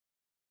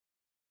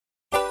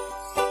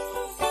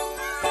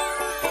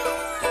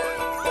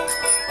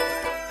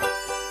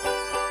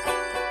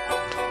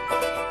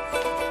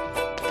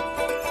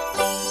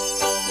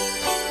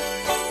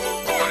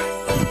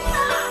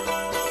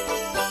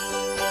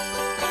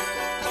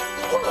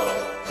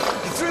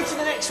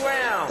next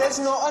round. There's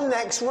not a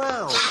next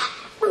round.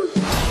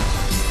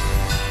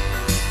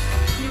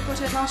 You've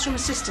got a classroom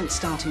assistant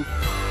starting.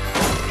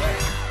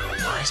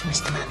 Why is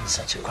Mr. Maddens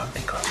such a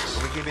grumpy gross?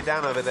 Can we keep it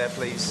down over there,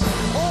 please?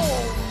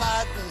 Paul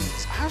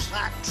Maddens, how's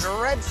that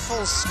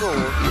dreadful school?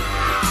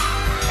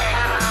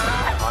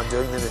 I'm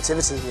doing the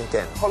Nativity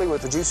again. Hollywood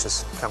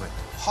producers coming.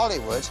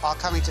 Hollywood are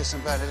coming to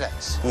St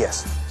Bernadette's.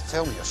 Yes.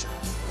 Film your show.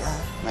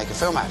 Yeah. Make a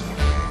film out of it.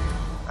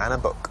 And a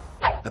book.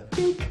 A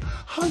big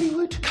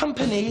Hollywood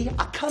company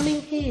are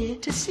coming here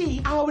to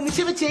see our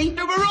Nativity. And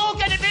we're all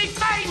going to be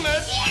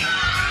famous!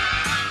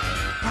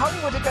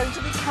 Hollywood are going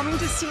to be coming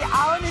to see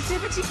our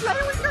Nativity play.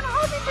 We can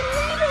hardly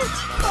believe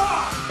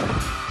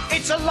it.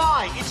 It's a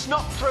lie. It's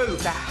not true.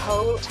 The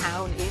whole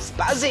town is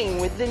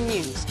buzzing with the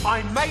news.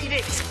 I made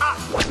it up.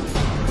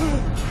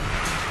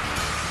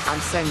 I'm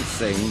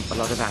sensing a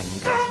lot of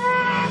anger.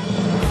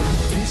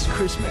 This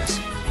Christmas,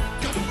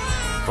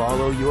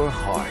 follow your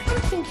heart.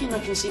 I'm thinking I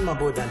can see my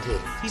boy band here.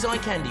 He's eye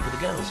candy for the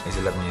girls. He's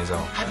 11 years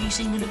old. Have you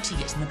seen the looks he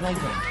gets in the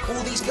playground?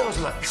 All these girls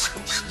are like...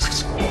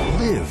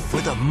 Live for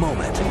the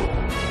moment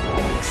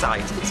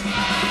excited.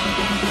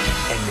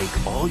 and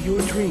make all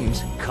your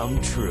dreams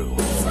come true.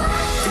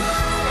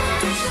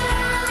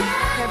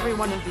 Every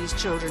one of these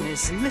children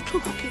is a little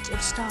pocket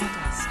of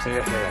stardust.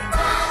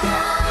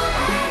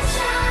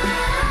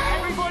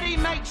 Everybody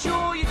make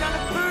sure you've done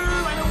a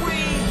poo and a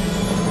wee.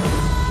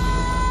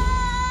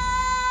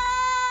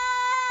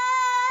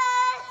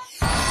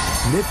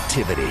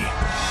 Nativity.